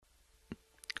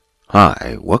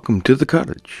Hi, welcome to the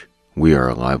cottage. We are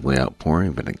a lively outpouring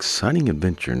of an exciting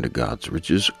adventure into God's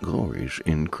riches, glories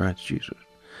in Christ Jesus.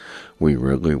 We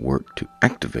regularly work to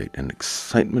activate an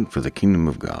excitement for the kingdom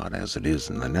of God as it is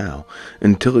in the now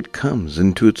until it comes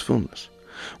into its fullness.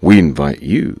 We invite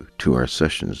you to our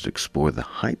sessions to explore the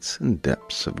heights and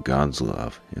depths of God's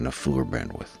love in a fuller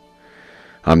bandwidth.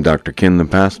 I'm Dr. Ken, the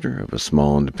pastor of a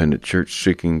small independent church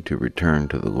seeking to return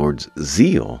to the Lord's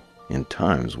zeal in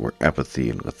times where apathy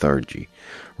and lethargy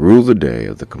rule the day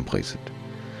of the complacent.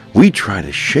 We try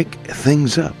to shake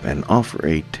things up and offer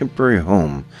a temporary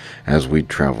home as we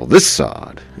travel this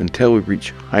sod until we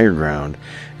reach higher ground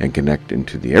and connect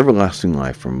into the everlasting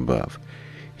life from above,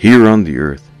 here on the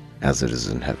earth as it is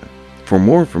in heaven. For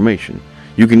more information,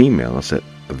 you can email us at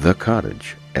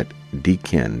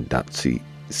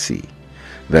thecottage@dken.cc.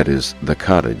 That is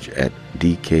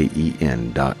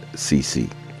thecottage@dken.cc.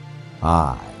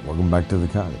 Hi, welcome back to the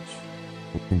cottage.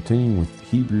 We're continuing with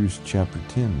Hebrews chapter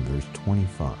 10, verse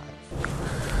 25.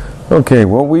 Okay,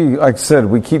 well, like I said,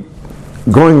 we keep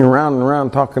going around and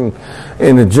around talking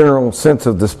in a general sense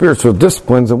of the spiritual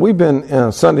disciplines. And we've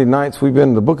been, Sunday nights, we've been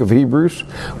in the book of Hebrews.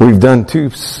 We've done two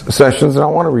sessions, and I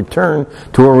want to return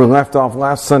to where we left off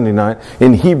last Sunday night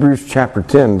in Hebrews chapter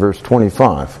 10, verse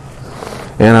 25.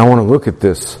 And I want to look at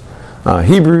this.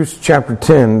 Hebrews chapter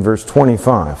 10, verse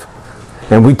 25.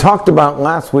 And we talked about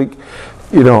last week,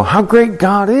 how great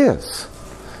God is.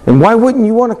 And why wouldn't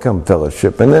you want to come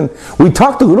fellowship? And then we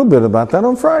talked a little bit about that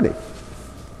on Friday.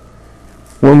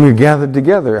 When we gathered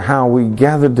together, how we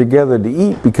gathered together to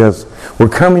eat because we're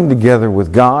coming together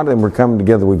with God and we're coming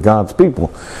together with God's people.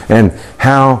 And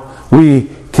how we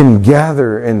can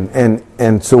gather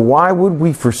and so why would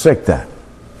we forsake that?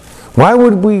 Why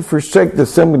would we forsake the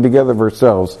assembling together of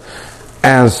ourselves,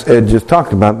 as Ed just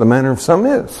talked about, the manner of some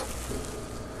is?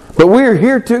 But we are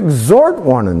here to exhort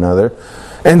one another,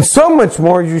 and so much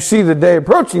more as you see the day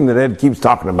approaching that Ed keeps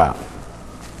talking about.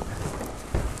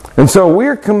 And so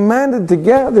we're commanded to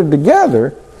gather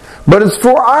together, but it's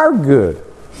for our good.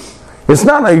 It's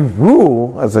not a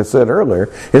rule, as I said earlier.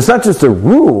 It's not just a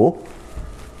rule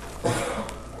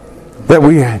that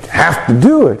we have to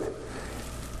do it.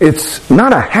 It's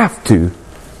not a have to,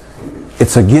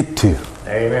 it's a get to.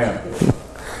 Amen.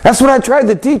 That's what I tried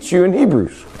to teach you in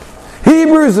Hebrews.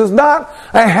 Hebrews is not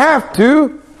a have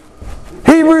to.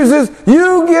 Hebrews is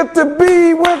you get to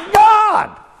be with God.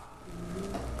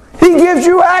 He gives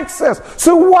you access.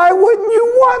 So why wouldn't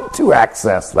you want to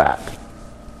access that?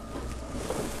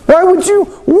 Why would you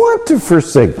want to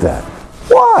forsake that?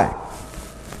 Why?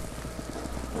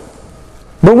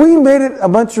 But we made it a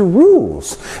bunch of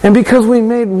rules. And because we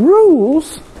made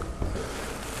rules,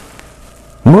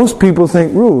 most people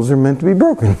think rules are meant to be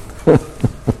broken.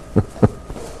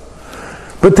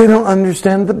 But they don't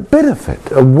understand the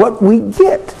benefit of what we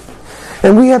get.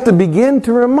 And we have to begin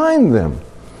to remind them.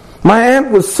 My aunt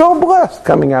was so blessed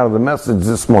coming out of the message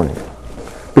this morning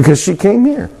because she came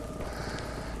here.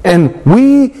 And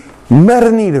we met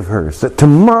a need of hers that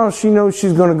tomorrow she knows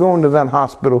she's going to go into that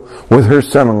hospital with her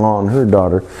son-in-law and her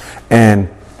daughter, and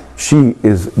she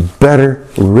is better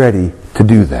ready to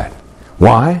do that.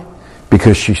 Why?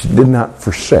 Because she did not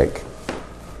forsake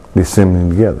the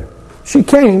assembling together. She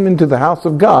came into the house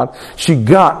of God. She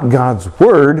got God's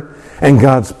word, and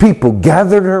God's people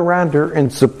gathered around her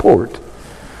in support.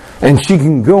 And she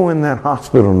can go in that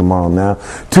hospital tomorrow now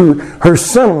to her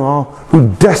son-in-law who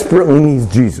desperately needs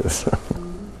Jesus.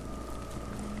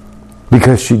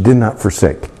 Because she did not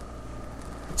forsake.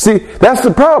 See, that's the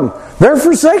problem. They're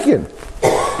forsaken.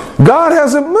 God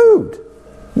hasn't moved.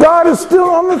 God is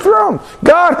still on the throne.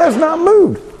 God has not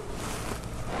moved.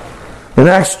 In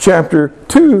Acts chapter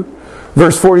 2,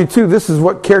 verse 42, this is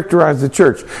what characterized the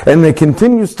church. And they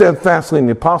continued steadfastly in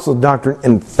the apostles' doctrine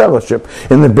and fellowship,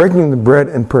 in the breaking of the bread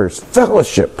and prayers.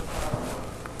 Fellowship.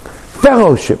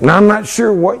 Fellowship. Now, I'm not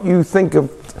sure what you think of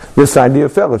this idea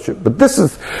of fellowship, but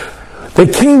they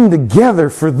came together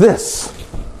for this.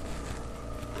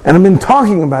 And I've been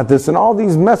talking about this in all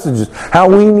these messages, how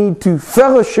we need to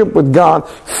fellowship with God,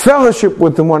 fellowship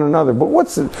with one another. But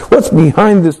what's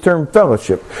behind this term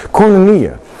fellowship?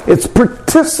 Koinonia. It's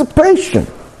participation.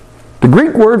 The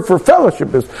Greek word for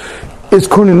fellowship is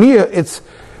koinonia. It's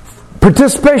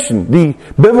participation. The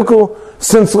biblical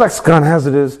sense lexicon has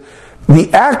it as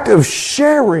the act of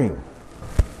sharing.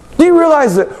 Do you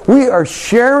realize that we are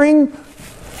sharing?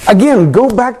 Again, go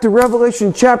back to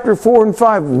Revelation chapter 4 and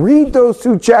 5. Read those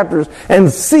two chapters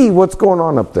and see what's going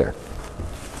on up there.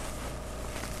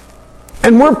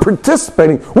 And we're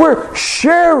participating. We're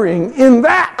sharing in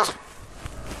that.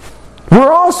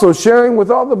 We're also sharing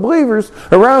with all the believers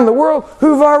around the world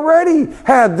who've already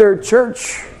had their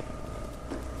church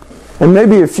And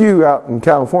maybe a few out in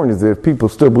California, that people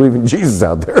still believe in Jesus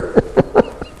out there,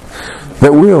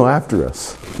 that will after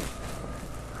us.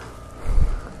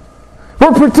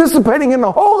 We're participating in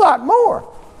a whole lot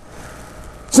more.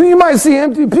 So you might see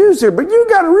empty pews here, but you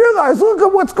got to realize, look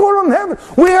at what's going on in heaven.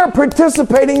 We are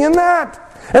participating in that.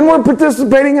 And we're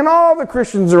participating in all the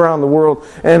Christians around the world.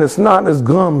 And it's not as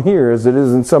glum here as it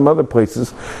is in some other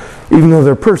places. Even though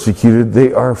they're persecuted,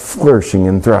 they are flourishing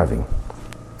and thriving.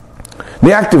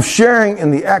 The act of sharing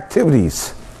in the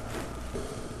activities.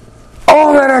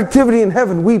 All that activity in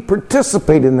heaven, we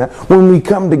participate in that when we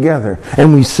come together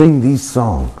and we sing these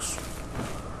songs.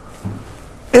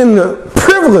 In the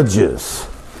privileges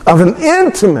of an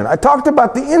intimate, I talked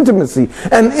about the intimacy,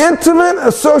 an intimate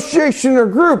association or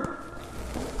group,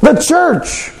 the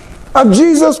church of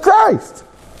Jesus Christ.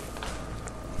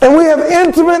 And we have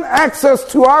intimate access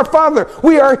to our Father.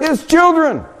 We are His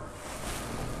children.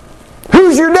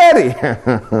 Who's your daddy?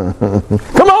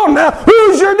 Come on now,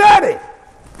 who's your daddy?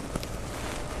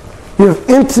 You have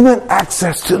intimate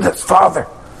access to this Father.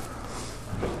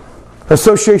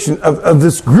 Association of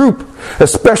this group,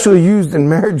 especially used in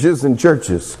marriages and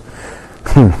churches.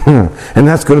 And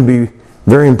that's going to be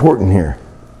very important here,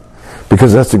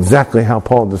 because that's exactly how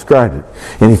Paul described it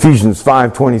in Ephesians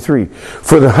 5:23.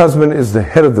 For the husband is the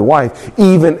head of the wife,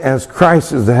 even as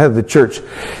Christ is the head of the church,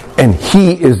 and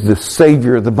He is the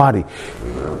Savior of the body.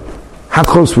 How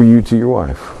close were you to your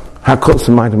wife? How close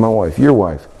am I to my wife? Your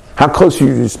wife? How close are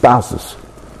you to your spouses?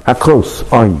 How close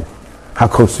are you? How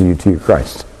close are you to your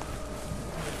Christ?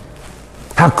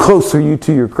 How close are you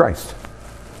to your Christ?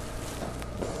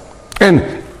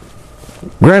 And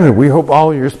granted, we hope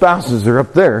all your spouses are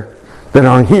up there that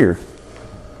aren't here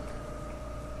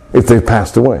if they've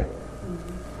passed away.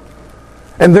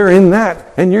 And they're in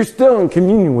that, and you're still in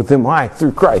communion with them. Why?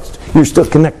 Through Christ. You're still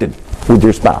connected with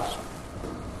your spouse.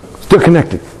 Still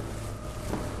connected.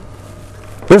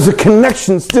 There's a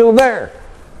connection still there.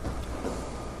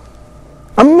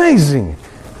 Amazing.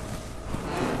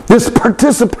 This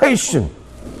participation.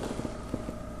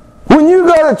 When you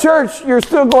go to church, you're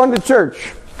still going to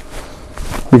church.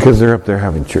 Because they're up there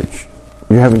having church.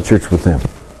 You're having church with them.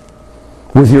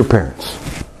 With your parents.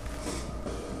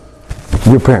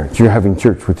 Your parents. You're having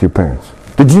church with your parents.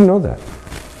 Did you know that?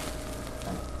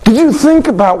 Did you think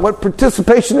about what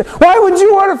participation is? Why would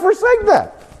you want to forsake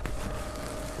that?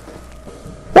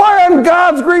 Why on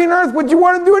God's green earth would you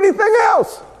want to do anything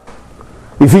else?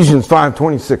 Ephesians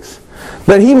 5:26.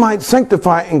 That He might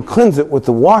sanctify and cleanse it with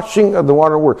the washing of the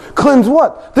water of the Word. Cleanse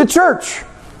what? The church.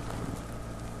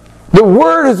 The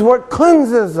Word is what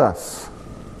cleanses us.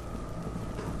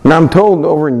 Now I'm told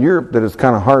over in Europe that it's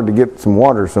kind of hard to get some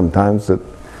water sometimes, that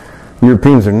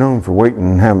Europeans are known for waiting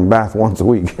and having a bath once a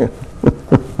week.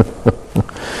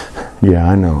 Yeah,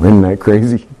 I know. Isn't that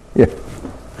crazy? Yeah.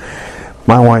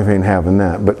 My wife ain't having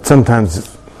that, but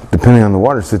sometimes, depending on the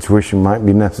water situation, might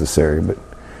be necessary. But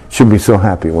she'll be so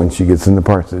happy when she gets in the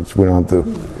parsonage. We don't have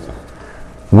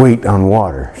to wait on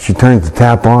water. She turns the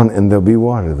tap on and there'll be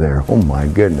water there. Oh my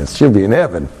goodness, she'll be in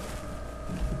heaven.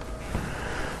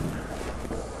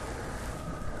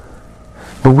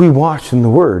 But we wash in the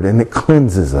Word and it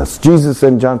cleanses us. Jesus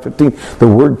said in John 15, the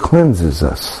Word cleanses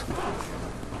us.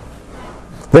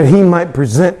 That He might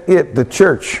present it, the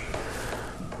church,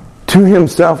 to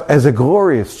Himself as a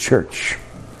glorious church.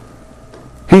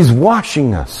 He's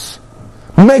washing us,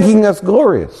 making us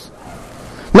glorious.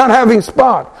 Not having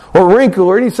spot or wrinkle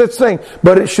or any such thing,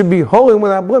 but it should be holy and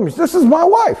without blemish. This is my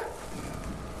wife.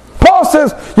 Paul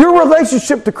says your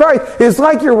relationship to Christ is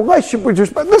like your relationship with your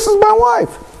spouse. This is my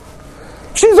wife.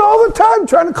 She's all the time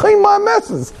trying to clean my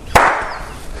messes.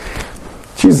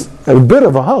 She's a bit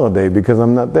of a holiday because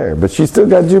I'm not there, but she's still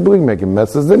got Jubilee making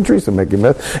messes and Teresa making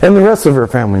messes and the rest of her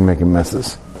family making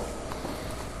messes.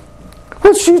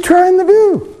 What's she trying to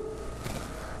do?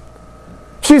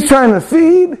 She's trying to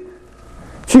feed.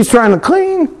 She's trying to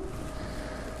clean.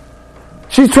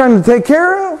 She's trying to take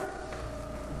care of.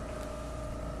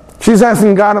 She's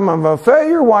asking God, am I a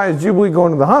failure? Why is Jubilee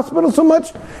going to the hospital so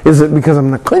much? Is it because I'm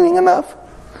not cleaning enough?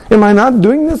 Am I not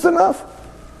doing this enough?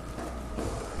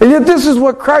 And yet this is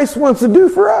what Christ wants to do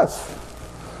for us.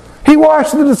 He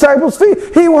washed the disciples' feet.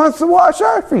 He wants to wash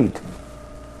our feet.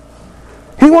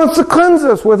 He wants to cleanse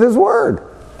us with His Word.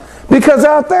 Because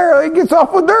out there it gets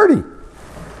awful dirty.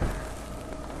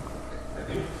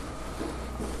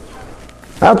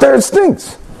 Out there it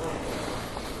stinks.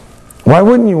 Why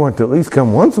wouldn't you want to at least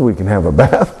come once a week and have a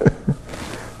bath?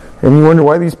 And you wonder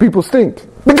why these people stink.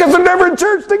 Because they're never in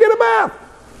church to get a bath.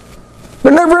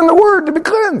 They're never in the Word to be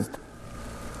cleansed.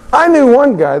 I knew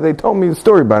one guy, they told me the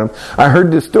story about him. I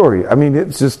heard this story. I mean,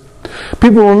 it's just,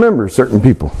 people remember certain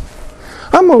people.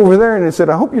 I'm over there, and they said,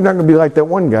 I hope you're not going to be like that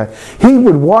one guy. He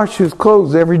would wash his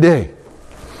clothes every day.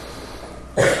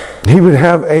 He would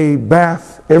have a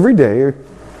bath every day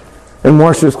and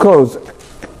wash his clothes,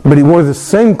 but he wore the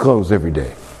same clothes every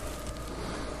day.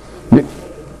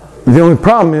 The only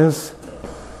problem is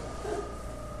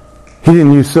he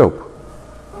didn't use soap.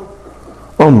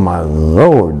 Oh my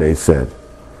Lord, they said.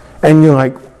 And you're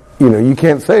like, you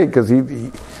can't say it because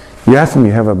you asked him,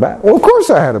 you have a bath? Well, of course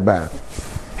I had a bath.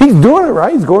 He's doing it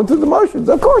right. He's going through the motions.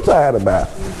 Of course I had a bath.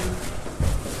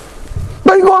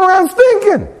 But he's going around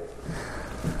stinking.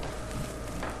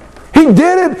 He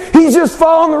did it. He's just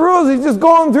following the rules. He's just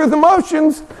going through the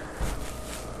motions.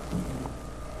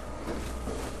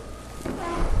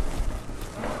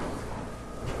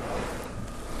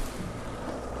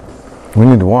 We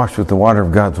need to wash with the water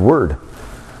of God's Word.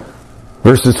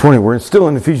 Verses 20, we're still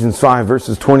in Ephesians 5,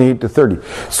 verses 28 to 30.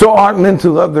 So ought men to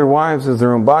love their wives as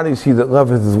their own bodies. He that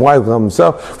loveth his wife loveth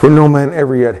himself. For no man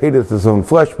ever yet hateth his own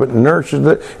flesh, but nourishes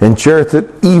it and cherisheth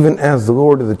it, even as the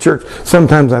Lord of the church.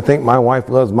 Sometimes I think my wife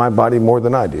loves my body more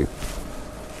than I do.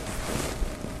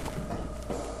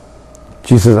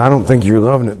 She says, I don't think you're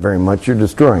loving it very much. You're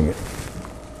destroying it.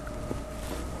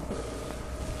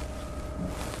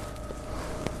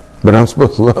 But I'm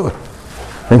supposed to love it.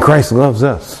 And Christ loves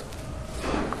us.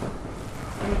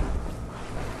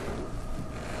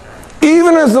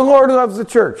 Even as the Lord loves the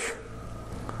church.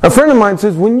 A friend of mine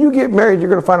says, when you get married, you're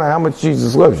going to find out how much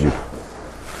Jesus loves you.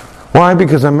 Why?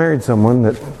 Because I married someone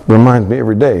that reminds me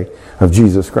every day of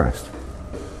Jesus Christ.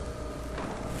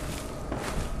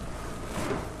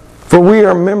 For we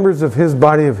are members of His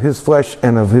body, of His flesh,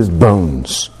 and of His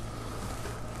bones.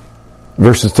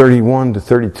 Verses 31 to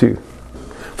 32.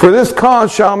 For this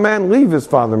cause shall a man leave his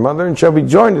father and mother, and shall be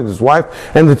joined to his wife,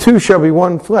 and the two shall be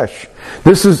one flesh.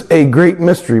 This is a great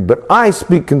mystery, but I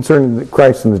speak concerning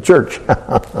Christ and the church.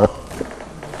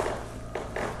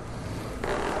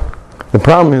 The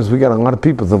problem is we got a lot of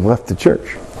people that have left the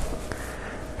church.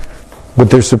 But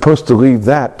they're supposed to leave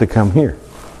that to come here.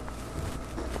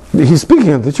 He's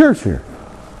speaking of the church here.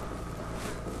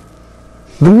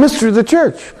 The mystery of the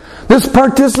church. This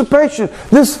participation.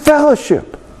 This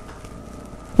fellowship.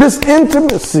 This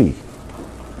intimacy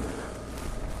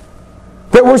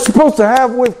that we're supposed to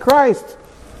have with Christ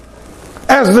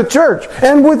as the church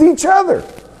and with each other.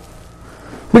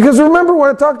 Because remember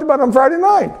what I talked about on Friday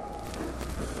night.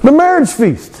 The marriage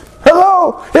feast.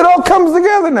 Hello! It all comes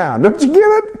together now. Don't you get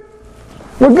it?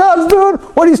 What God's doing,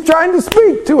 what He's trying to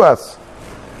speak to us.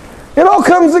 It all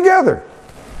comes together.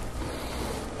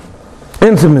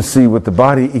 Intimacy with the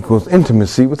body equals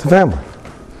intimacy with the family.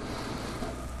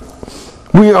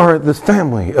 We are this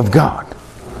family of God.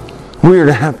 We are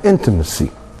to have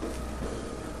intimacy.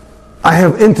 I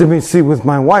have intimacy with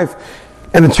my wife,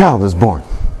 and a child is born.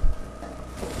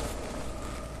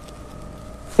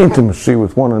 Intimacy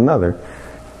with one another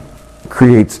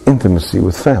creates intimacy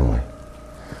with family.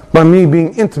 By me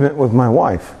being intimate with my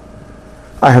wife,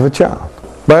 I have a child.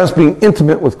 By us being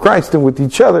intimate with Christ and with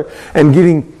each other, and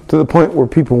getting to the point where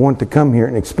people want to come here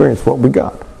and experience what we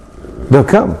got. They'll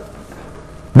come.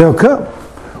 They'll come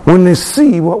when they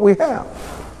see what we have.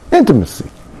 Intimacy.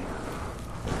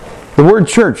 The word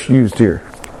church used here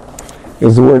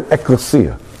is the word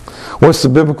ecclesia. What's the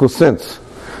biblical sense?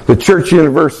 The church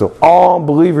universal, all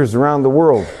believers around the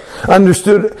world,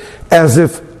 understood as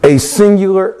if a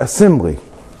singular assembly.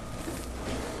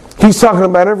 He's talking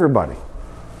about everybody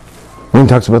when he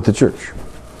talks about the church.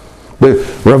 The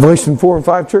Revelation 4 and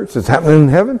 5 church that's happening in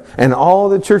heaven, and all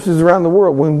the churches around the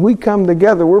world, when we come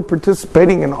together, we're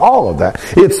participating in all of that.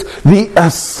 It's the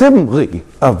assembly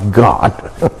of God.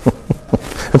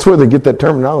 That's where they get that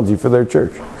terminology for their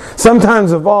church.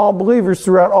 Sometimes of all believers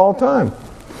throughout all time.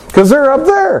 Because they're up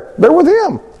there. They're with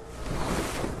Him.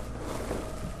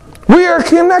 We are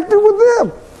connected with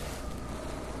them.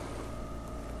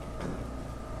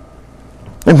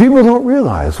 And people don't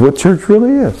realize what church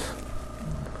really is.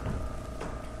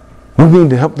 We need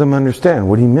to help them understand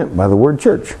what he meant by the word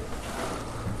church.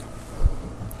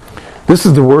 This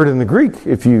is the word in the Greek.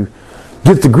 If you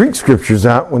get the Greek scriptures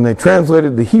out, when they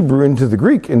translated the Hebrew into the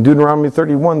Greek in Deuteronomy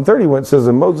 31:30, when it says,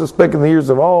 and Moses spake in the ears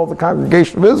of all the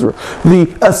congregation of Israel,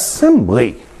 the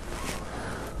assembly,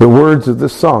 the words of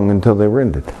this song until they were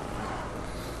ended.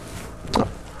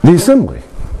 The assembly.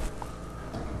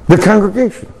 The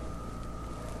congregation.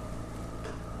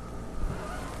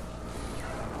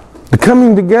 The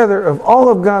coming together of all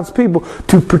of God's people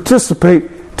to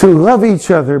participate, to love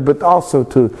each other, but also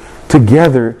to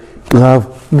together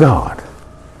love God.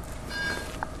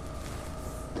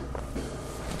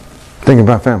 Think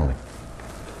about family.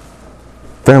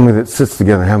 Family that sits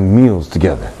together, having meals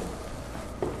together.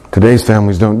 Today's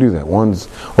families don't do that. One's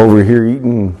over here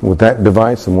eating with that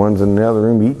device, and one's in the other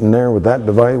room eating there with that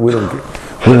device. We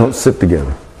don't sit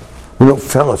together. We don't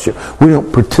fellowship. We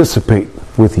don't participate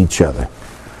with each other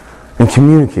and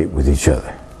communicate with each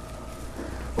other.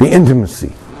 The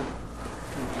intimacy.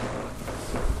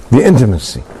 The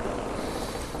intimacy.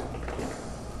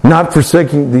 Not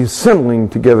forsaking the assembling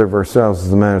together of ourselves, as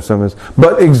the manner of some is,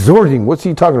 but exhorting. What's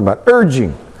he talking about?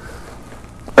 Urging.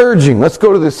 Urging. Let's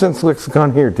go to the sense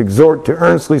lexicon here. To exhort, to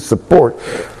earnestly support,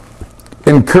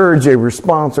 encourage a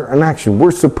response or an action.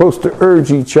 We're supposed to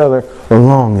urge each other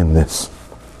along in this.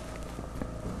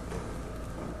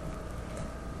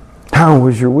 How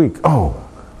was your week? Oh,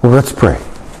 well, let's pray.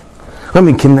 Let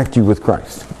me connect you with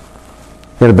Christ.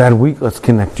 You had a bad week? Let's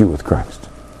connect you with Christ.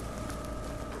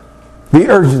 The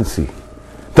urgency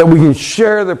that we can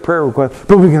share the prayer request,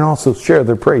 but we can also share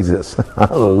their praises.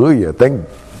 Hallelujah. Thank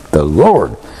the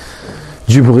Lord.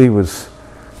 Jubilee was,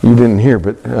 you didn't hear,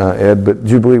 but Ed, but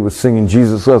Jubilee was singing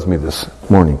Jesus Loves Me this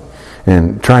morning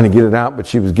and trying to get it out, but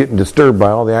she was getting disturbed by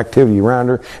all the activity around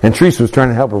her, and Teresa was trying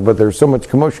to help her, but there was so much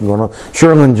commotion going on.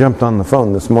 Sherlyn jumped on the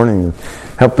phone this morning and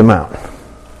helped them out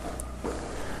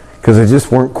because they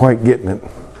just weren't quite getting it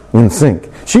in sync.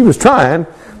 She was trying,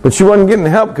 but she wasn't getting the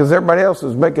help because everybody else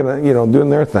was making doing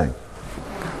their thing.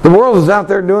 The world is out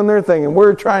there doing their thing, and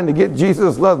we're trying to get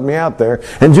Jesus Loves Me out there,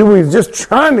 and Julie's just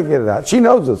trying to get it out. She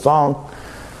knows the song,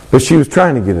 but she was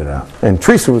trying to get it out, and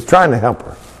Teresa was trying to help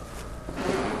her.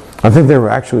 I think they were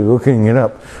actually looking it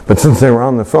up, but since they were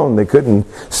on the phone, they couldn't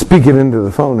speak it into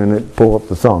the phone and it pull up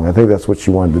the song. I think that's what she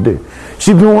wanted to do.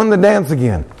 She's been wanting to dance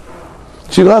again.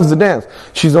 She loves to dance.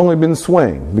 She's only been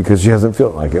swaying because she hasn't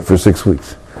felt like it for 6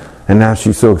 weeks. And now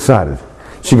she's so excited.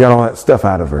 She got all that stuff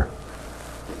out of her.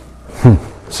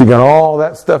 She got all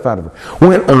that stuff out of her.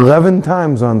 Went 11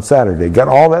 times on Saturday. Got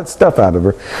all that stuff out of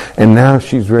her. And now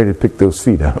she's ready to pick those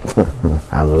feet up.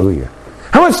 Hallelujah.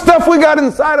 How much stuff we got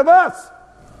inside of us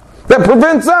that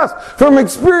prevents us from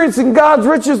experiencing God's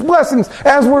richest blessings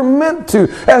as we're meant to.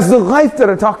 As the life that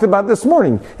I talked about this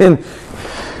morning. And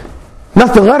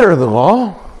not the letter of the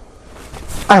law.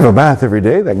 I have a bath every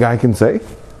day, that guy can say.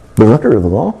 The letter of the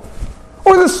law.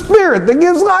 Or the Spirit that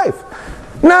gives life.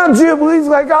 Now Jubilee's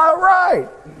like, all right.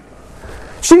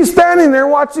 She's standing there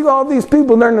watching all these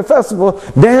people during the festival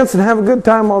dance and have a good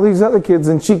time, all these other kids,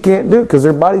 and she can't do it because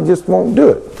her body just won't do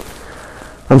it.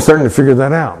 I'm starting to figure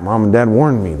that out. Mom and Dad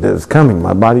warned me that it's coming.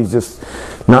 My body's just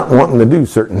not wanting to do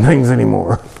certain things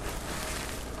anymore.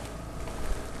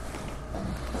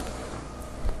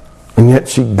 And yet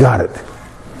she got it.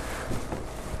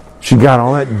 She got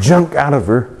all that junk out of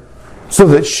her so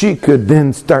that she could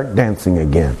then start dancing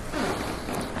again.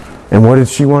 And what did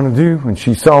she want to do when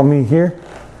she saw me here?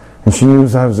 And she knew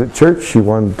I was at church, she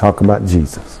wanted to talk about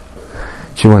Jesus.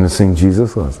 She wanted to sing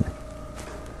Jesus Loves Me.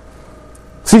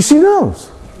 See, she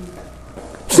knows.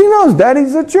 She knows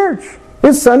Daddy's at church.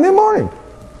 It's Sunday morning.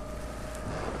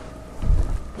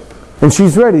 And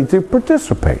she's ready to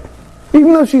participate.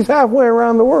 Even though she's halfway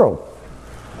around the world.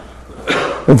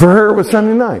 And for her it was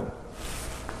Sunday night.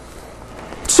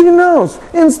 She knows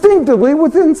instinctively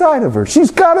what's inside of her.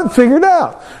 She's got it figured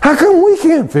out. How come we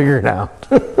can't figure it out?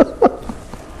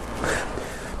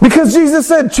 Because Jesus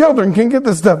said children can get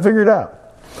this stuff figured out.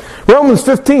 Romans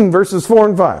 15 verses 4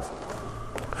 and 5.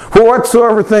 For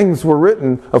whatsoever things were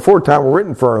written aforetime were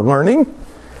written for our learning,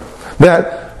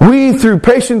 that we through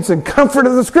patience and comfort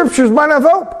of the Scriptures might have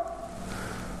hope.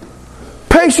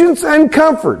 Patience and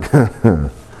comfort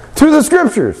through the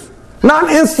Scriptures. Not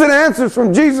instant answers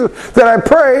from Jesus that I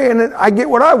pray and I get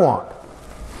what I want.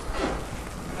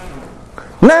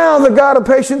 Now the God of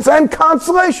patience and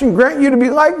consolation grant you to be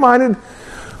like-minded,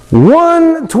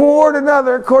 one toward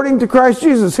another according to Christ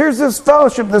Jesus. Here's this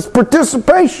fellowship, this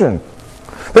participation.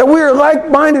 That we are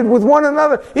like-minded with one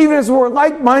another, even as we're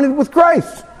like-minded with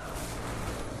Christ.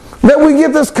 That we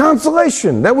get this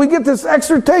consolation, that we get this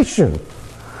exhortation.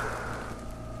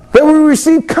 That we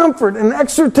receive comfort and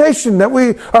exhortation, that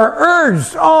we are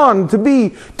urged on to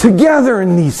be together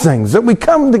in these things, that we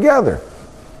come together.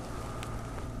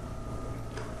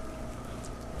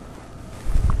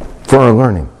 For our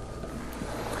learning.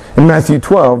 In Matthew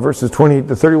 12, verses 28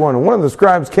 to 31, and one of the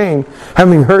scribes came,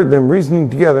 having heard them reasoning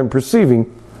together and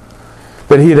perceiving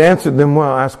that he had answered them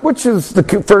well, asked, which is the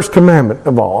first commandment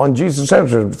of all? And Jesus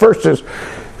answered, the first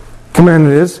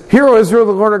commandment is, Hear, O Israel,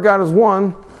 the Lord our God is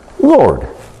one, Lord.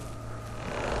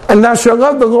 And thou shalt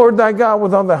love the Lord thy God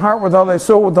with all thy heart, with all thy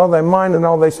soul, with all thy mind, and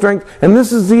all thy strength. And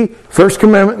this is the first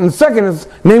commandment. And the second is,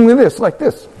 namely this, like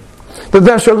this. That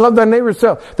thou shalt love thy neighbor's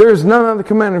self. There is none other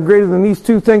commandment greater than these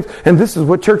two things. And this is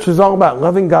what church is all about.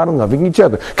 Loving God and loving each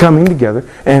other. Coming together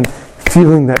and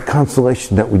feeling that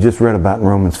consolation that we just read about in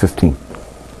Romans 15.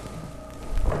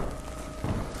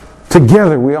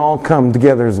 Together, we all come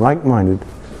together as like-minded.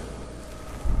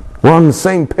 We're on the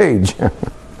same page.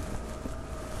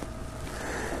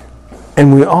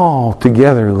 And we all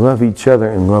together love each other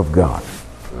and love God.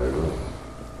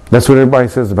 That's what everybody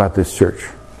says about this church.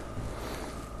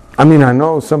 I mean, I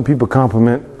know some people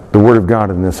compliment the Word of God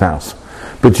in this house.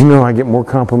 But you know, I get more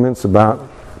compliments about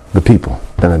the people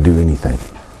than I do anything.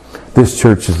 This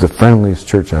church is the friendliest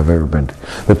church I've ever been to.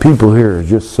 The people here are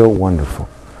just so wonderful.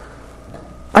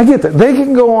 I get that. They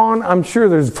can go on. I'm sure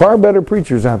there's far better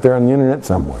preachers out there on the internet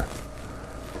somewhere.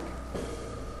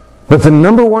 But the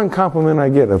number one compliment I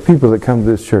get of people that come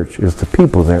to this church is the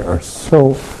people there are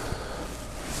so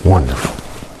wonderful.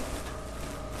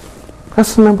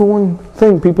 That's the number one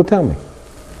thing people tell me.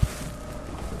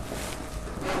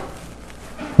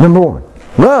 Number one,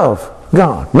 love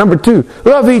God. Number two,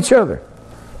 love each other.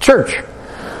 Church.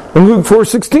 In Luke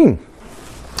 4:16,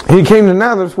 he came to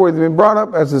Nazareth where he'd been brought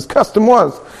up as his custom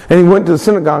was, and he went to the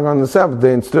synagogue on the Sabbath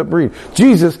day and stood up to read.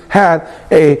 Jesus had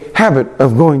a habit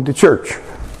of going to church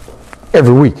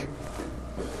every week.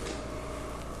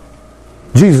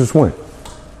 Jesus went.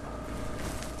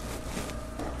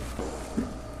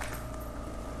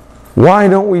 Why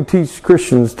don't we teach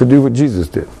Christians to do what Jesus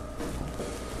did?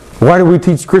 Why do we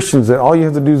teach Christians that all you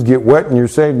have to do is get wet and you're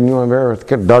saved and you don't ever have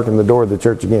to darken the door of the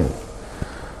church again?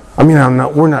 I mean,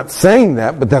 we're not saying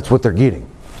that, but that's what they're getting.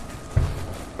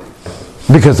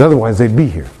 Because otherwise they'd be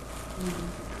here.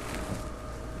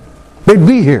 They'd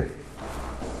be here.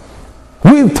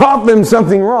 We've taught them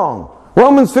something wrong.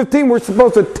 Romans 15, we're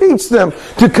supposed to teach them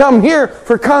to come here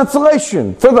for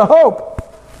consolation, for the hope.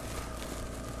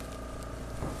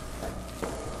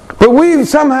 But we've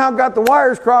somehow got the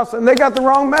wires crossed and they got the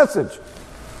wrong message.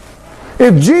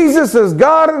 If Jesus as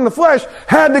God in the flesh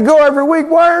had to go every week,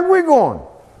 why aren't we going?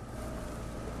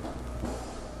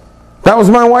 That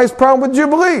was my wife's problem with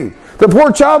Jubilee. The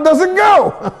poor child doesn't go.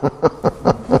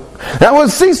 That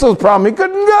was Cecil's problem. He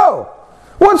couldn't go.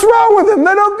 What's wrong with him?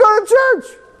 They don't go to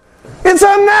church. It's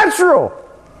unnatural.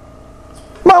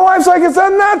 My wife's like, it's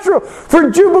unnatural.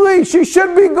 For Jubilee, she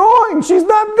should be going. She's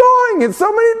not going. In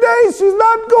so many days, she's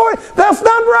not going. That's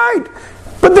not right.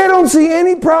 But they don't see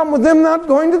any problem with them not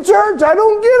going to church. I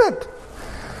don't get it.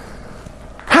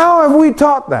 How have we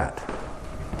taught that?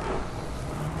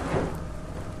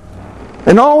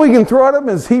 And all we can throw at them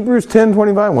is Hebrews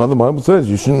 10:25. Well, the Bible says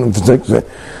you shouldn't forsake.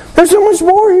 There's so much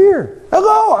more here.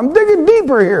 Hello, I'm digging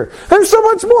deeper here. There's so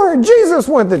much more. Jesus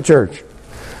went to church.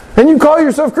 And you call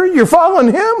yourself Christian? You're following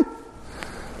him?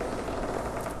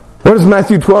 What does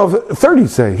Matthew 12:30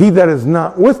 say? He that is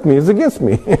not with me is against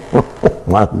me.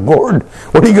 My Lord,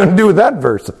 what are you going to do with that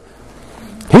verse?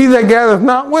 He that gathereth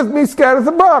not with me scattereth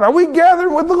abroad. Are we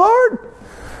gathering with the Lord?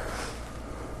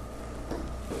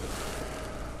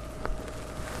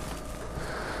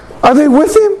 Are they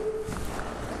with him?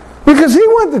 Because he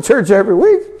went to church every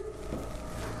week.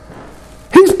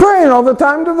 He's praying all the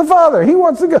time to the Father. He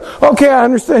wants to go. Okay, I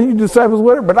understand you disciples,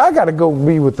 whatever, but I got to go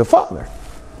be with the Father.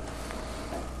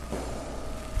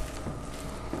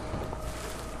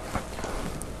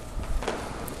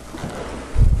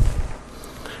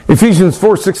 Ephesians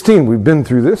 4:16, we've been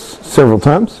through this several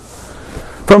times.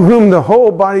 From whom the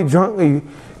whole body jointly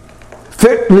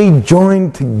fitly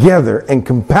joined together and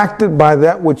compacted by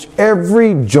that which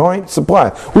every joint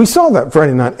supplieth. We saw that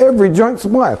Friday night. Every joint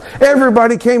supplieth.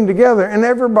 Everybody came together and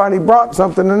everybody brought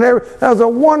something. And that was a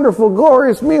wonderful,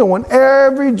 glorious meal when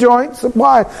every joint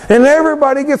supplieth. And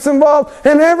everybody gets involved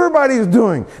and everybody's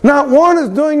doing. Not one is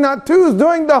doing, not two is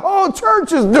doing, the whole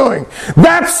church is doing.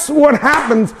 That's what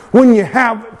happens when you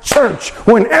have church,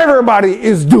 when everybody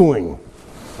is doing.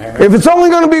 If it's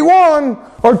only going to be one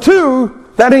or two,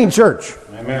 that ain't church.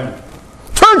 Amen.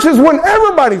 Church is when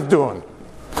everybody's doing.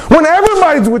 When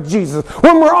everybody's with Jesus.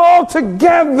 When we're all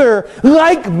together,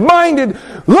 like-minded,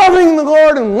 loving the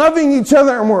Lord and loving each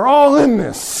other, and we're all in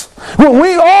this. When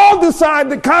we all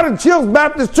decide that Cottage Hills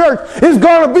Baptist Church is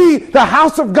going to be the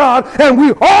house of God, and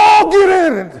we all get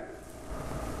in it,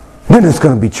 then it's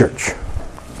going to be church.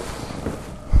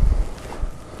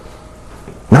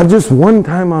 Not just one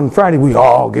time on Friday, we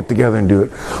all get together and do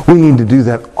it. We need to do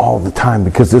that all the time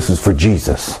because this is for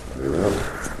Jesus. Amen.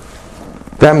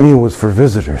 That meal was for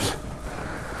visitors.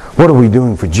 What are we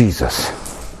doing for Jesus?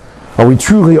 Are we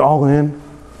truly all in?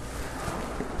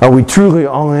 Are we truly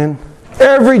all in?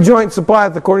 Every joint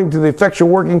supplieth according to the effectual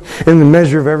working in the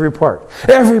measure of every part.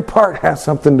 Every part has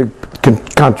something to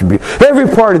contribute. Every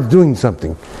part is doing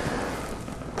something.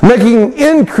 Making an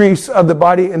increase of the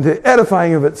body into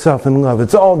edifying of itself in love.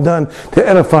 It's all done to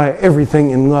edify everything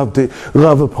in love, to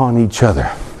love upon each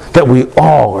other. that we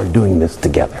all are doing this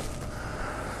together.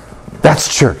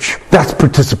 That's church. That's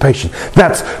participation.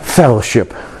 That's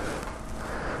fellowship.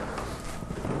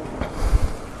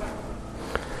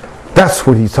 That's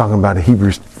what he's talking about in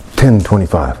Hebrews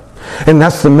 10:25. And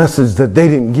that's the message that they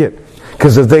didn't get.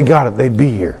 Because if they got it, they'd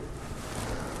be here.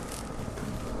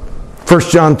 1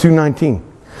 John 2:19.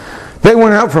 They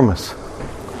went out from us.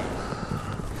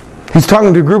 He's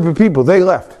talking to a group of people. They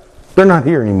left. They're not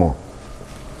here anymore.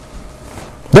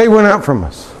 They went out from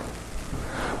us.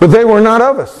 But they were not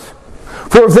of us.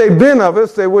 For if they'd been of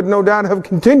us, they would no doubt have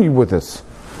continued with us.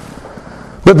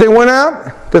 But they went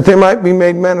out that they might be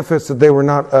made manifest that they were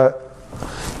not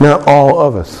all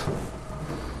of us.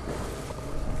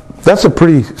 That's a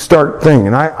pretty stark thing.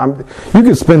 And you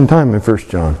can spend time in 1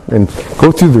 John and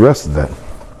go through the rest of that.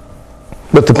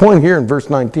 But the point here in verse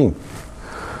 19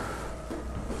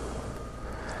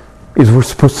 is we're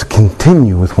supposed to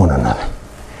continue with one another.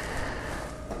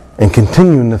 And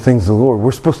continue in the things of the Lord.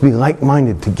 We're supposed to be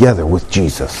like-minded together with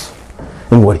Jesus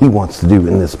and what He wants to do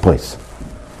in this place.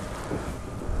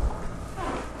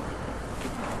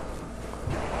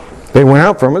 They went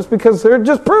out from us because they're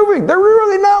just proving they're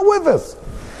really not with us.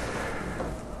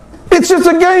 It's just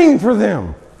a game for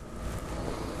them.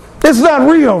 It's not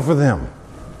real for them.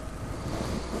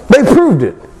 They proved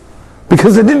it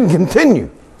because it didn't continue.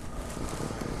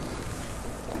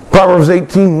 Proverbs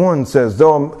 18:1 says,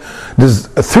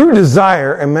 through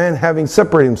desire a man having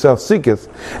separated himself seeketh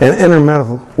and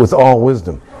intermeddle with all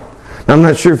wisdom. Now, I'm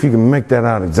not sure if you can make that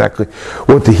out exactly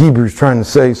what the Hebrew is trying to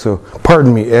say, so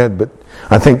pardon me, Ed, but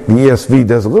I think the ESV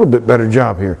does a little bit better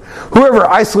job here. Whoever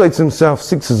isolates himself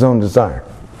seeks his own desire.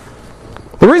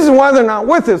 The reason why they're not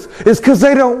with us is because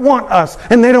they don't want us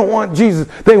and they don't want Jesus.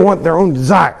 They want their own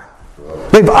desire.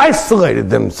 They've isolated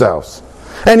themselves.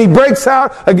 And he breaks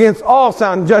out against all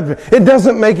sound judgment. It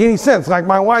doesn't make any sense. Like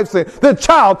my wife said, the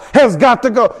child has got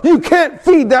to go. You can't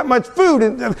feed that much food.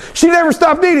 And she never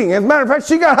stopped eating. As a matter of fact,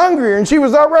 she got hungrier and she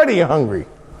was already hungry.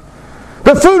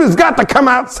 The food has got to come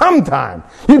out sometime.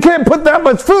 You can't put that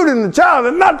much food in the child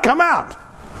and not come out.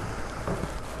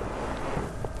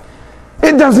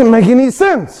 It doesn't make any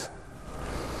sense.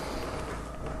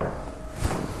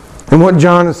 And what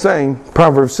John is saying,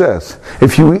 Proverbs says,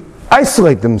 if you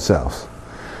isolate themselves,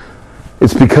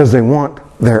 it's because they want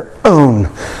their own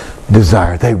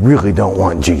desire. They really don't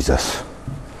want Jesus.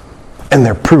 And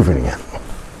they're proving it.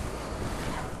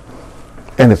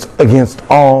 And it's against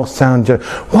all sound judgment.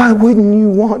 Why wouldn't you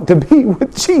want to be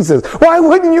with Jesus? Why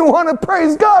wouldn't you want to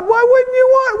praise God? Why wouldn't you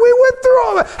want? We went through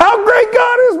all that. How great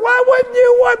God is. Why wouldn't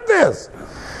you want this?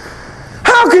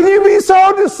 How can you be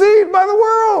so deceived by the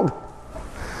world?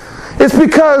 It's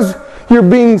because you're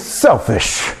being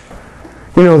selfish.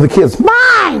 You know, the kids,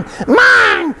 mine,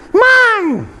 mine,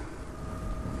 mine.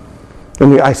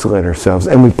 And we isolate ourselves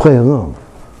and we play alone.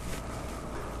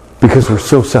 Because we're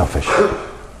so selfish.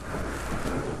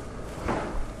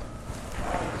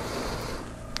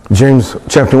 James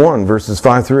chapter 1, verses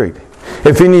 5 through 8.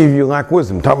 If any of you lack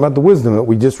wisdom, talk about the wisdom that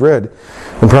we just read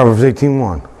in Proverbs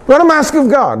 18:1. Let him ask of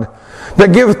God,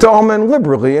 that giveth to all men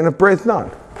liberally, and upbraideth not.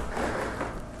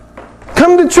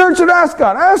 Come to church and ask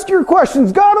God. Ask your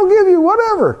questions. God will give you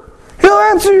whatever. He'll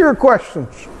answer your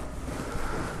questions.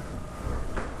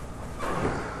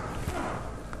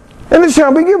 And it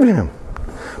shall be given him.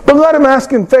 But let him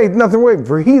ask in faith, nothing wavering.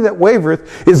 For he that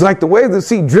wavereth is like the wave of the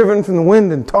sea, driven from the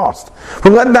wind and tossed. For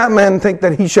let not man think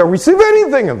that he shall receive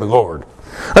anything of the Lord.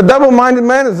 A double-minded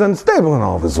man is unstable in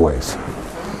all of his ways.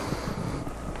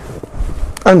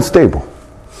 Unstable.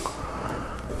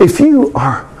 If you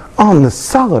are on the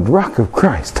solid rock of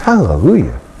Christ,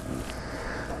 hallelujah,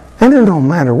 and it don't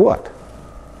matter what,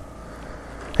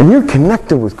 and you're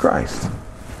connected with Christ,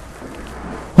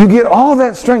 you get all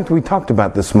that strength we talked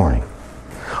about this morning.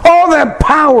 All that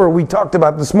power we talked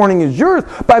about this morning is yours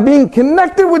by being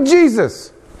connected with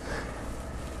Jesus.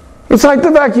 It's like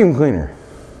the vacuum cleaner.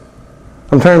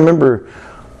 I'm trying to remember,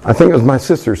 I think it was my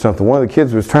sister or something. One of the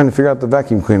kids was trying to figure out the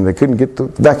vacuum cleaner. They couldn't get the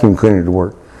vacuum cleaner to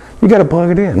work. You got to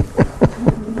plug it in.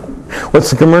 What's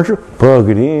the commercial? Plug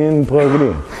it in, plug it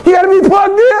in. You got to be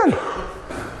plugged in.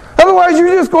 Otherwise, you're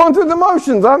just going through the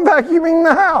motions. I'm vacuuming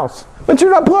the house, but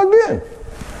you're not plugged in.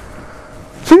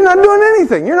 So you're not doing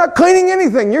anything. You're not cleaning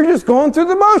anything. You're just going through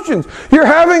the motions. You're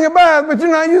having a bath, but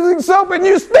you're not using soap and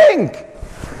you stink.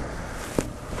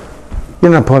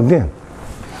 You're not plugged in.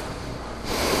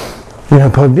 You're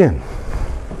not plugged in.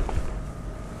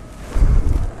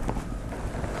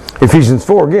 Ephesians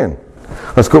 4 again.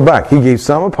 Let's go back. He gave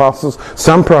some apostles,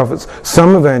 some prophets,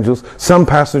 some evangelists, some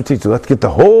pastors, teachers. Let's get the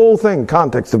whole thing in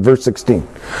context of verse 16.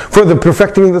 For the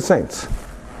perfecting of the saints.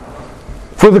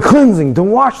 For the cleansing, to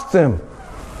wash them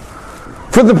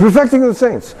For the perfecting of the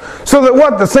saints. So that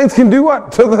what? The saints can do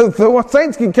what? So that the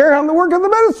saints can carry on the work of the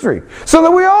ministry. So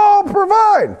that we all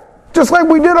provide. Just like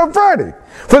we did on Friday.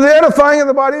 For the edifying of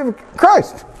the body of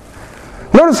Christ.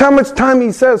 Notice how much time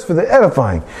he says for the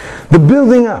edifying. The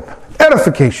building up.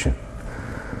 Edification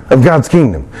of God's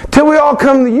kingdom. Till we all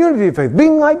come to the unity of faith.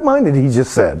 Being like-minded, he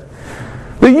just said.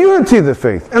 The unity of the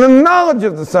faith and the knowledge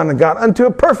of the Son of God unto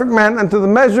a perfect man, unto the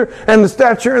measure and the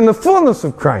stature and the fullness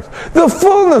of Christ. The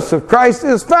fullness of Christ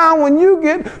is found when you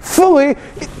get fully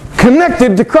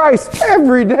connected to Christ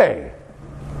every day.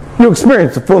 You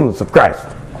experience the fullness of Christ.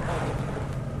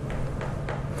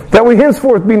 That we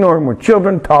henceforth be no more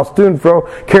children, tossed to and fro,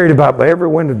 carried about by every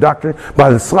wind of doctrine,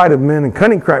 by the sleight of men and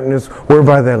cunning craftiness,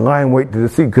 whereby they lie in wait to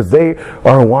deceive, because they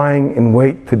are lying in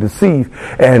wait to deceive,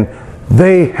 and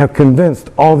they have convinced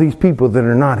all these people that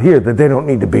are not here that they don't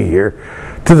need to be here,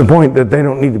 to the point that they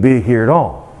don't need to be here at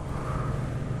all.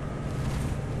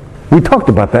 We talked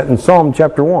about that in Psalm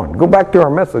chapter 1. Go back to our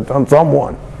message on Psalm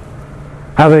 1.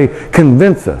 How they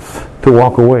convince us to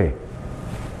walk away.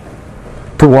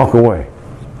 To walk away.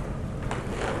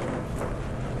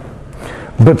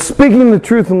 But speaking the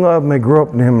truth in love may grow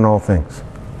up in him in all things.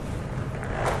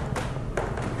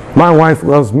 My wife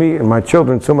loves me and my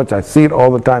children so much, I see it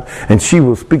all the time, and she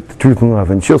will speak the truth in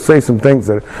love. And she'll say some things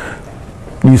that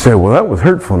you say, well, that was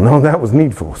hurtful. No, that was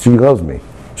needful. She loves me.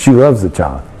 She loves the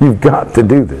child. You've got to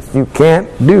do this. You can't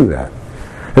do that.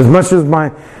 As much as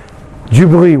my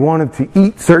Jubilee wanted to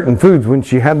eat certain foods when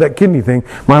she had that kidney thing,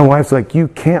 my wife's like, you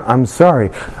can't. I'm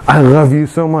sorry. I love you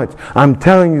so much. I'm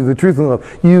telling you the truth in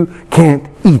love. You can't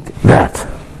eat that.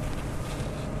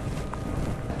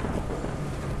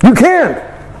 You can't.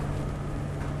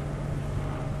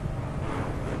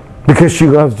 Because she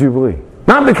loves Jubilee.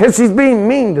 Not because she's being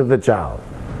mean to the child.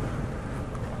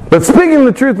 But speaking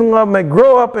the truth in love may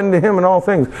grow up into him in all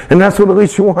things. And that's what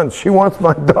Alicia wants. She wants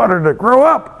my daughter to grow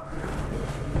up.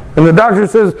 And the doctor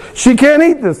says, she can't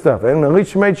eat this stuff. And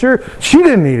Alicia made sure she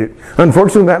didn't eat it.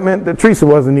 Unfortunately, that meant that Teresa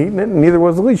wasn't eating it, and neither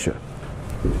was Alicia.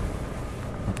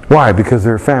 Why? Because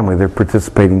they're a family. They're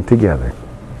participating together.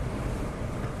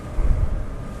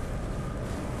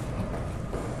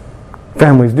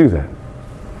 Families do that.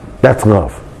 That's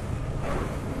love.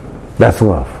 That's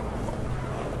love.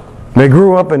 They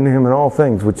grew up in him in all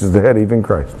things, which is the head, even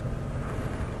Christ.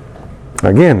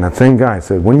 Again, that same guy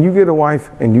said, when you get a wife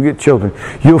and you get children,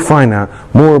 you'll find out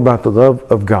more about the love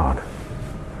of God.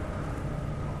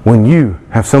 When you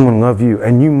have someone love you,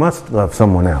 and you must love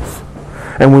someone else.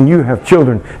 And when you have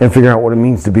children and figure out what it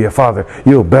means to be a father,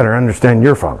 you'll better understand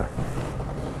your father.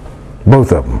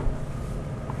 Both of them.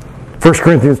 1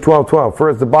 Corinthians 12:12. For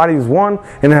as the body is one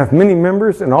and hath many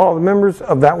members, and all the members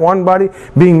of that one body,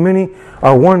 being many,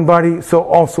 are one body, so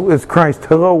also is Christ.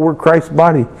 Hello, we're Christ's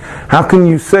body. How can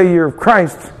you say you're of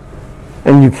Christ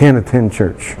and you can't attend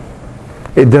church?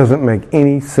 It doesn't make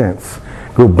any sense.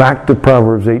 Go back to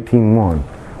Proverbs 18:1.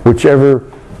 Whichever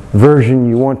version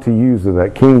you want to use of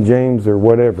that, King James or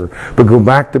whatever. But go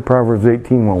back to Proverbs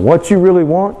 18:1. What you really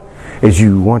want is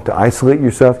you want to isolate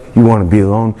yourself. You want to be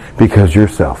alone because you're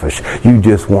selfish.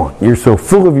 You're so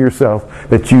full of yourself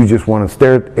that you just want to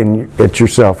stare at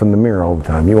yourself in the mirror all the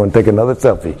time. You want to take another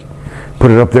selfie, put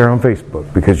it up there on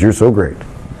Facebook because you're so great.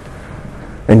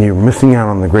 And you're missing out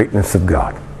on the greatness of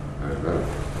God.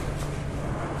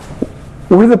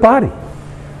 We're the body.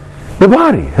 The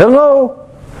body. Hello?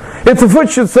 If the foot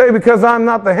should say, because I'm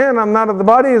not the hand, I'm not of the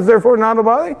body, is therefore not a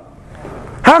body?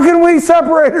 How can we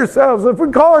separate ourselves if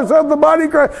we call ourselves the body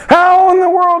of Christ? How in the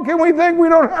world can we think we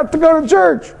don't have to go to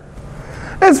church?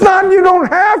 It's not you don't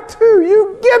have to.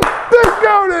 You get to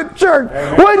go to church.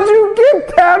 When you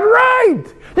get that right,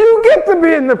 you get to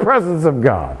be in the presence of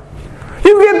God.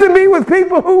 You get to be with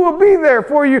people who will be there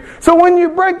for you. So when you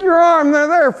break your arm, they're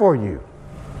there for you.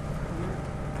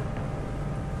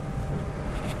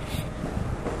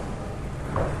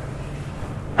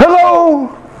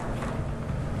 Hello?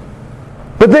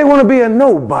 But they want to be a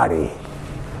nobody.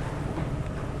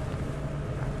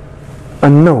 A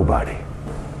nobody.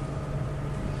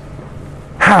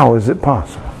 How is it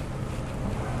possible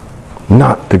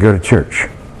not to go to church?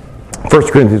 1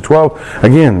 Corinthians 12,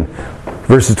 again,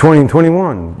 verses 20 and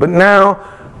 21. But now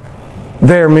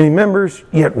there are many members,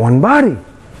 yet one body.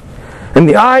 And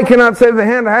the eye cannot say to the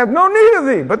hand, I have no need of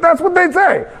thee. But that's what they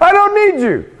say. I don't need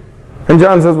you. And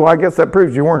John says, well, I guess that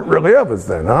proves you weren't really of us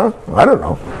then, huh? I don't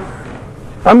know.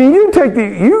 I mean, you take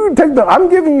the, I'm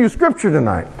giving you scripture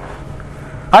tonight.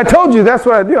 I told you that's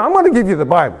what I do. I'm going to give you the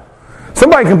Bible.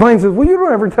 Somebody complains and says, well, you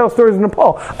don't ever tell stories in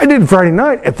Nepal. I did Friday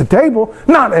night at the table,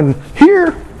 not in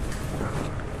here.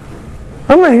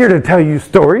 I'm not here to tell you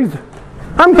stories.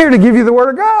 I'm here to give you the Word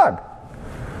of God.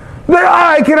 The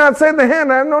eye cannot say to the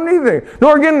hand, I have no need of thee.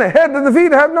 Nor again the head to the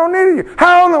feet, I have no need of you.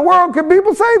 How in the world can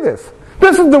people say this?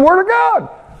 This is the Word of God.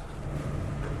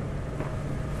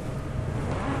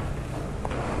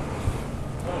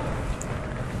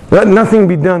 Let nothing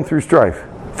be done through strife.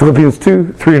 Philippians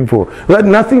 2, 3, and 4. Let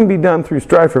nothing be done through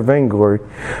strife or vainglory,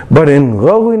 but in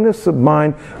lowliness of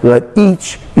mind let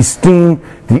each esteem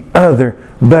the other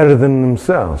better than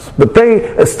themselves. But they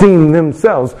esteem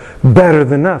themselves better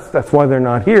than us. That's why they're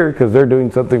not here, because they're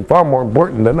doing something far more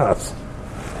important than us.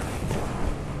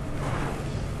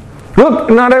 Look,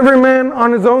 not every man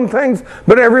on his own things,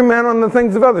 but every man on the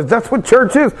things of others. That's what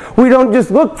church is. We don't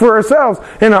just look for ourselves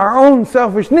and our own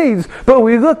selfish needs, but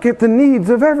we look at the needs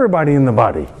of everybody in the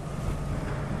body.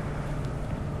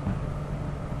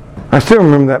 I still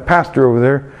remember that pastor over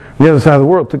there on the other side of the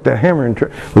world took that hammer and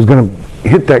was going to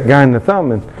hit that guy in the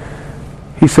thumb. And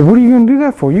he said, what are you going to do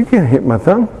that for? You can't hit my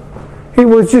thumb. He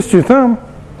was it's just your thumb.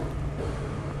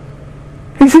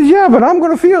 He says, yeah, but I'm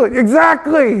going to feel it.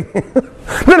 Exactly.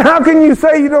 Then how can you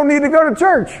say you don't need to go to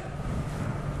church?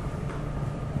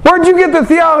 Where'd you get the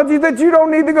theology that you don't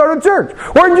need to go to church?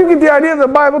 Where'd you get the idea that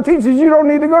the Bible teaches you don't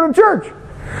need to go to church?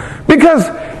 Because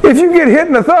if you get hit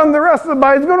in the thumb, the rest of the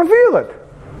body's going to feel it.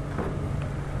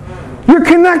 You're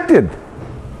connected.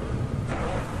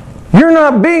 You're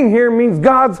not being here means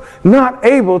God's not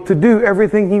able to do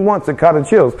everything He wants at Cottage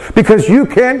Hills. Because you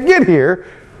can't get here.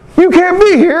 You can't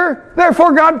be here,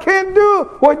 therefore God can't do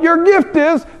what your gift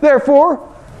is, therefore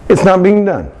it's not being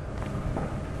done.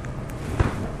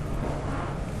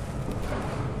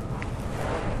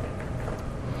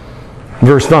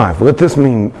 Verse 5, let this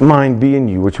mind be in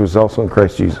you, which was also in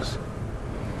Christ Jesus.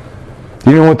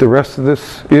 You know what the rest of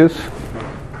this is?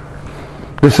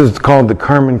 This is called the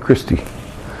Carmen Christi,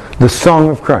 the Song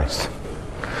of Christ.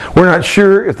 We're not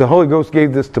sure if the Holy Ghost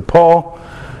gave this to Paul,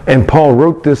 and Paul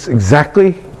wrote this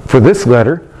exactly for this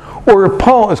letter, or if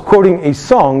Paul is quoting a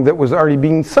song that was already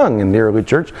being sung in the early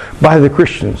church by the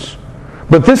Christians.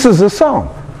 But this is a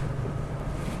song.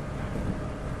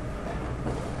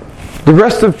 The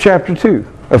rest of chapter 2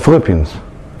 of Philippians,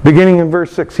 beginning in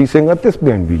verse 6, he's saying, let this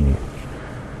mind be in you.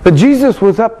 That Jesus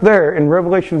was up there in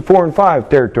Revelation 4 and 5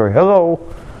 territory. Hello.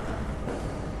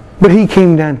 But He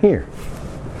came down here.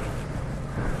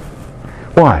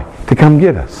 Why? To come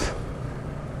get us.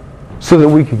 So that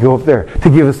we could go up there, to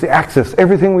give us the access,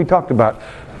 everything we talked about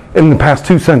in the past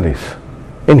 2 Sundays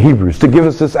in Hebrews, to give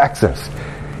us this access.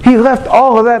 He left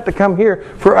all of that to come here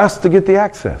for us to get the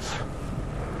access.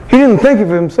 He didn't think of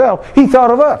Himself, He thought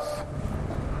of us.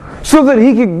 So that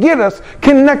He could get us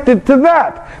connected to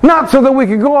that. Not so that we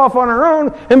could go off on our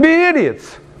own and be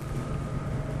idiots.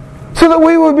 So that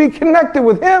we would be connected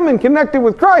with Him and connected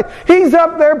with Christ. He's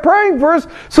up there praying for us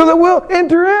so that we'll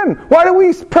enter in. Why do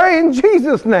we pray in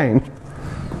Jesus' name?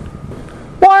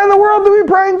 Why in the world do we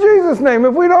pray in Jesus' name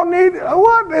if we don't need...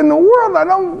 What in the world? I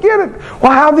don't get it.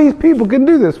 Well, how these people can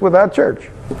do this without church?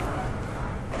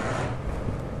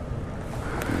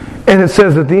 And it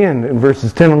says at the end in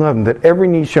verses 10 and 11 that every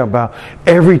knee shall bow,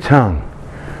 every tongue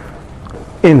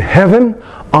in heaven,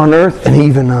 on earth, and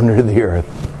even under the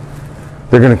earth.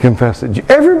 They're going to confess that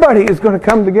everybody is going to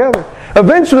come together.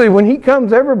 Eventually, when He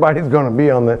comes, everybody's going to be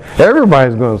on the...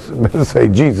 Everybody's going to say,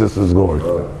 Jesus is Lord.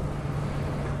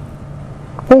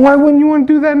 Well, why wouldn't you want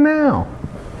to do that now?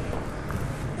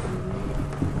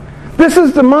 This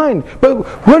is the mind. But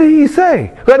what did He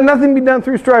say? Let nothing be done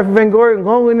through strife and vainglory and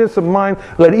lowliness of mind.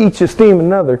 Let each esteem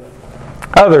another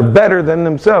better than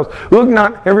themselves. Look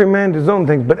not every man to his own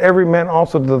things, but every man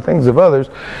also to the things of others.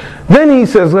 Then He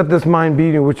says, let this mind be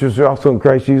in you, which is also in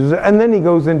Christ Jesus. And then He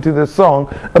goes into this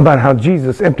song about how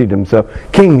Jesus emptied Himself,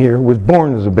 came here, was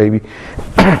born as a baby,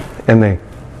 and they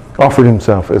offered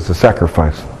Himself as a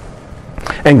sacrifice.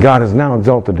 And God has now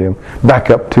exalted Him back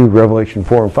up to Revelation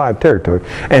 4 and 5 territory.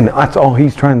 And that's all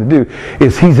He's trying to do,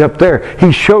 is He's up there.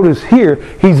 He showed us here,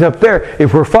 He's up there.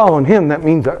 If we're following Him, that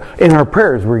means in our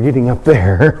prayers we're getting up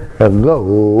there.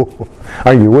 Hello.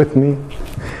 Are you with me?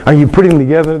 Are you putting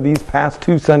together these past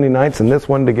 2 Sunday nights and this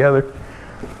one together?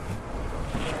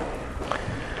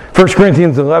 1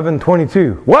 Corinthians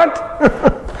 11:22. What?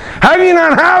 Have you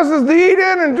not houses to eat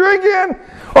in and drink in?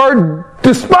 Or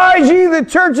despise ye the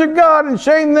church of God and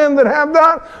shame them that have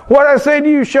not? What I say to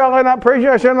you, shall I not praise you?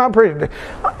 I shall not praise you.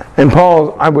 And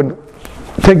Paul, I would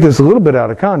take this a little bit out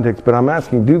of context, but I'm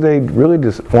asking, do they really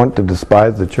want to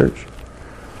despise the church?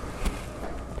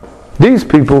 These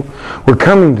people were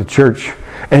coming to church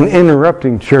and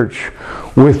interrupting church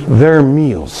with their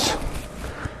meals.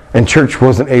 And church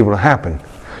wasn't able to happen.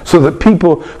 so that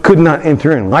people could not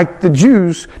enter in. Like the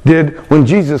Jews did when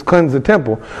Jesus cleansed the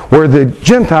temple, where the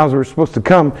Gentiles were supposed to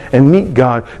come and meet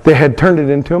God. They had turned it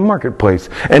into a marketplace.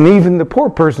 And even the poor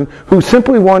person who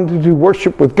simply wanted to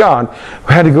worship with God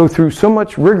had to go through so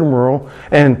much rigmarole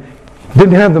and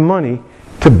didn't have the money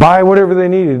to buy whatever they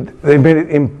needed. They made it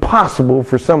impossible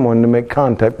for someone to make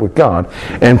contact with God.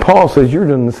 And Paul says, you're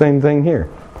doing the same thing here.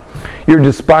 You're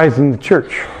despising the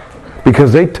church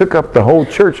because they took up the whole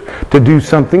church to do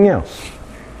something else.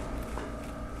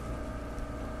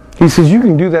 He says, you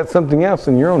can do that something else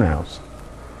in your own house.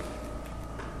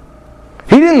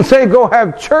 He didn't say go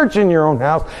have church in your own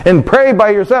house and pray by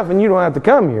yourself and you don't have to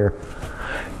come here.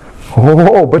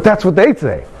 Oh, but that's what they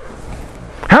say.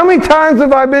 How many times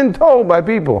have I been told by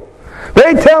people?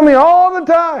 They tell me all the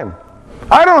time,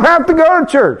 I don't have to go to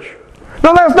church.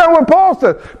 No, that's not what Paul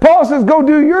says. Paul says go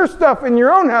do your stuff in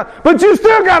your own house, but you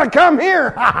still got to come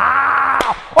here.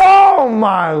 Oh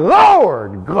my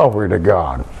Lord! Glory to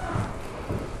God.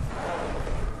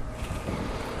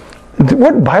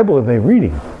 What Bible are they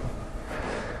reading?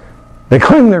 They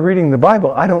claim they're reading the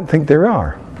Bible. I don't think they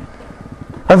are.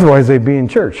 Otherwise they'd be in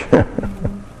church.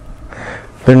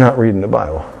 They're not reading the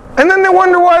Bible. And then they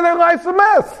wonder why their life's a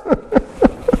mess.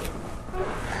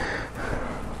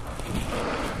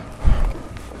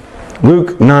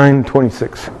 Luke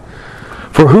 9:26.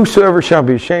 For whosoever shall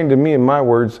be ashamed of me and my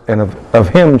words, and of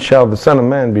him shall the Son of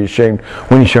Man be ashamed,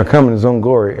 when he shall come in his own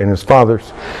glory, and his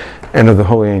Father's, and of the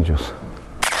holy angels.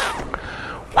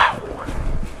 Wow.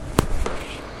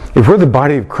 If we're the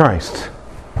body of Christ,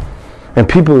 and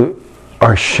people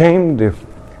are ashamed to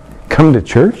come to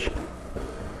church,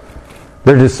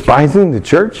 they're despising the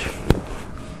church.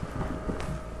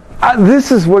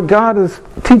 This is what God is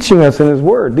teaching us in His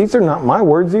Word. These are not my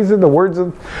words. These are the words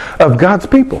of God's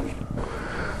people.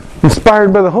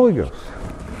 Inspired by the Holy Ghost.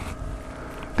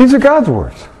 These are God's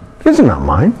words. These are not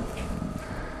mine.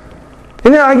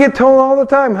 And I get told all the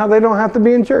time how they don't have to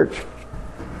be in church.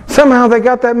 Somehow they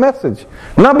got that message.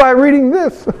 Not by reading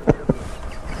this.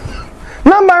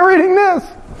 Not by reading this.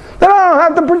 Then I don't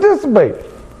have to participate.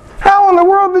 How in the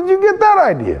world did you get that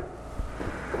idea?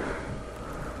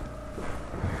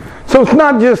 So it's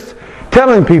not just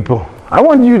telling people. I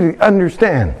want you to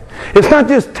understand. It's not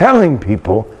just telling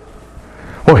people.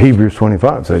 Well, Hebrews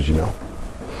 25 says, you know.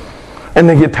 And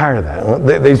they get tired of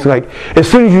that. They like, as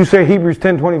soon as you say Hebrews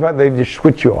 10:25, they just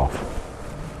switch you off.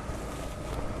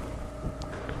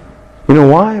 You know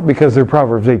why? Because they're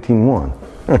Proverbs 18:1.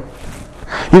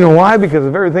 You know why? Because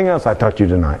of everything else I taught you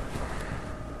tonight.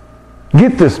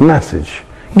 Get this message.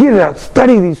 Get it out.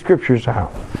 Study these scriptures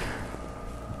out.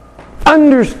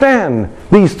 Understand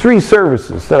these 3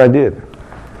 services that I did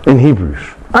in Hebrews.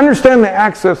 Understand the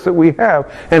access that we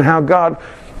have and how God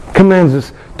commands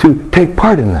us to take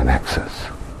part in that access.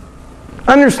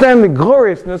 Understand the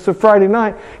gloriousness of Friday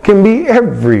night can be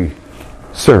every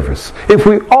service. If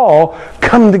we all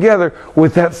come together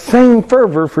with that same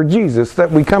fervor for Jesus that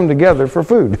we come together for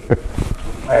food.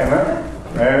 Amen.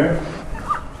 Amen.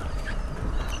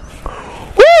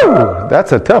 Woo!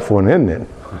 That's a tough one, isn't it?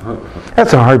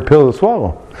 That's a hard pill to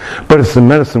swallow. But it's the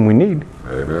medicine we need.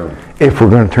 Amen. If we're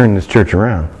going to turn this church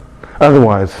around.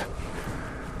 Otherwise,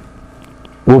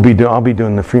 I'll be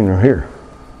doing the funeral here.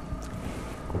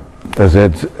 As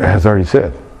Ed has already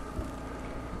said.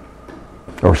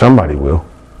 Or somebody will.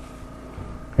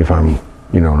 If I'm,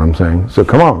 you know what I'm saying. So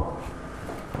come on.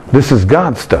 This is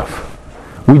God's stuff.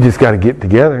 We just got to get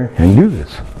together and do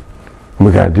this.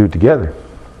 We got to do it together.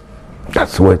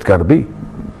 That's the way it's got to be.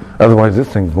 Otherwise, this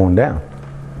thing's going down.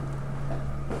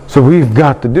 So we've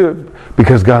got to do it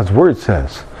because God's Word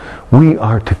says we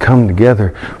are to come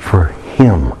together for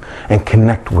Him and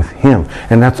connect with Him.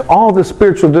 And that's all the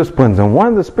spiritual disciplines. And one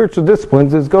of the spiritual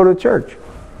disciplines is go to church.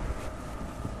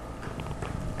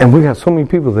 And we got so many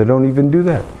people that don't even do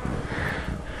that.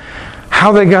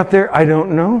 How they got there, I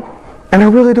don't know. And I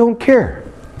really don't care.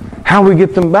 How we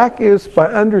get them back is by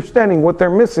understanding what they're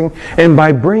missing and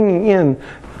by bringing in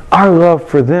our love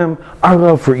for them, our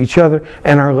love for each other,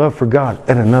 and our love for God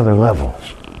at another level.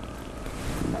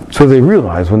 So they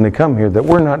realize when they come here that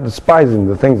we're not despising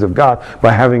the things of God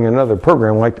by having another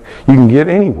program like you can get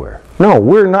anywhere. No,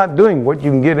 we're not doing what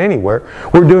you can get anywhere.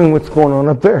 We're doing what's going on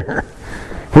up there.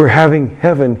 We're having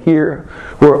heaven here.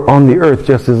 We're on the earth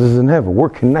just as is in heaven. We're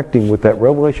connecting with that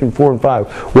Revelation 4 and 5,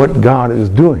 what God is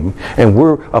doing, and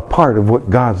we're a part of what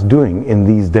God's doing in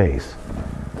these days.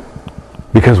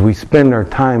 Because we spend our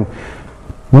time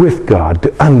with God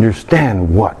to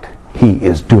understand what He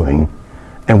is doing.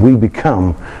 And we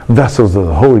become vessels of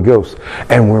the Holy Ghost.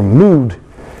 And we're moved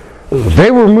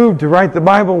they were moved to write the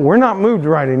Bible. We're not moved to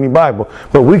write any Bible,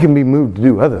 but we can be moved to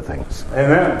do other things.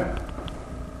 Amen.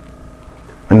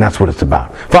 And that's what it's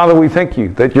about. Father, we thank you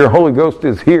that your Holy Ghost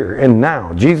is here and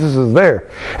now. Jesus is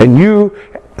there. And you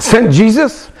sent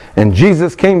Jesus, and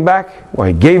Jesus came back. Well,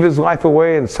 he gave his life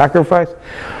away in sacrifice.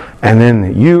 And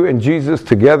then you and Jesus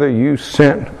together, you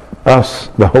sent us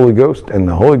the Holy Ghost, and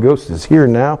the Holy Ghost is here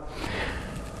now.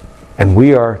 And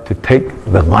we are to take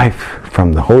the life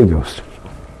from the Holy Ghost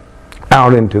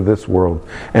out into this world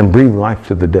and breathe life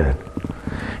to the dead.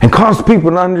 And cause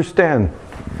people to understand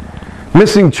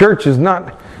missing church is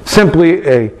not simply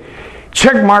a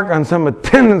check mark on some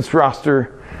attendance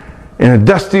roster in a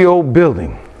dusty old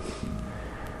building.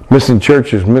 Missing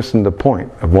church is missing the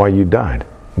point of why you died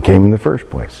and came in the first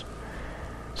place.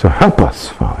 So help us,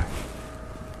 Father,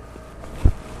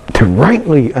 to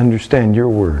rightly understand your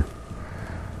word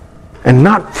and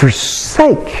not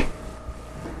forsake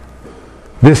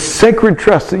this sacred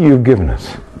trust that you've given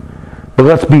us. But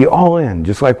let's be all in,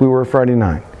 just like we were Friday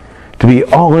night, to be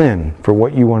all in for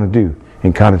what you want to do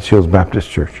in Cottage Hills Baptist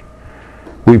Church.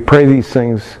 We pray these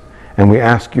things, and we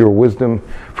ask your wisdom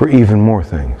for even more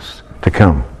things to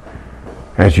come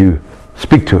as you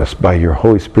speak to us by your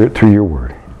Holy Spirit through your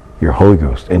word, your Holy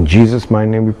Ghost. In Jesus' mighty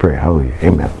name we pray. Hallelujah.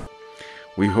 Amen.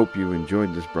 We hope you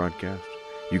enjoyed this broadcast.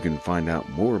 You can find out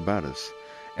more about us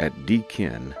at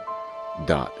dken.cc.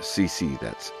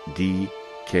 That's DKEN.cc.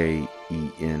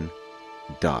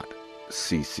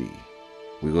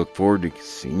 We look forward to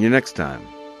seeing you next time.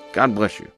 God bless you.